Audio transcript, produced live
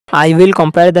I will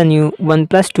compare the new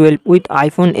OnePlus 12 with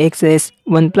iPhone XS.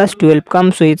 OnePlus 12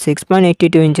 comes with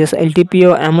 6.82 inches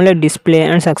LTPO AMOLED display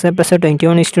and success ratio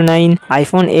 21:9.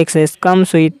 iPhone XS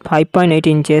comes with 5.8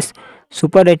 inches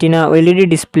Super Retina OLED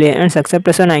display and success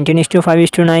ratio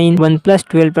 19:5:9. OnePlus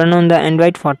 12 run on the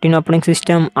Android 14 operating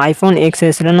system. iPhone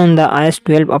XS run on the iOS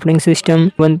 12 operating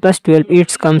system. OnePlus 12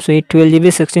 it comes with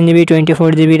 12GB, 16GB,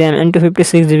 24GB RAM and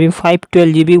 256GB,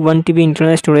 512GB, 1TB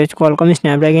internal storage. Qualcomm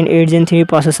Snapdragon 8 Gen 3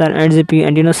 processor and GPU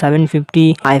Adreno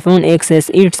 750. iPhone XS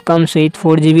it comes with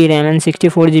 4GB RAM and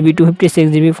 64GB,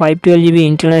 256GB, 512GB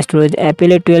internal storage.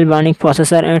 Apple A12 Bionic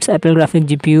processor and Apple graphic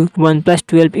GPU. OnePlus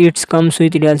 12 it comes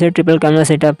with real set triple camera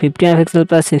setup, 50 MP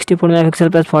plus 64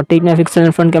 MP plus 48 MP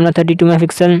and front camera 32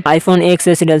 MP. iPhone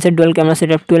XS real set dual camera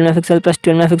setup, 12 MP plus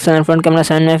 12 MP and front camera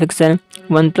 7 MP.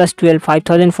 OnePlus 12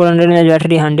 5400 mAh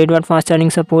battery, 100 watt fast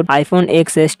charging support. iPhone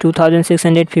XS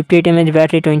 2658 mAh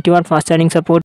battery, 20 watt fast charging support.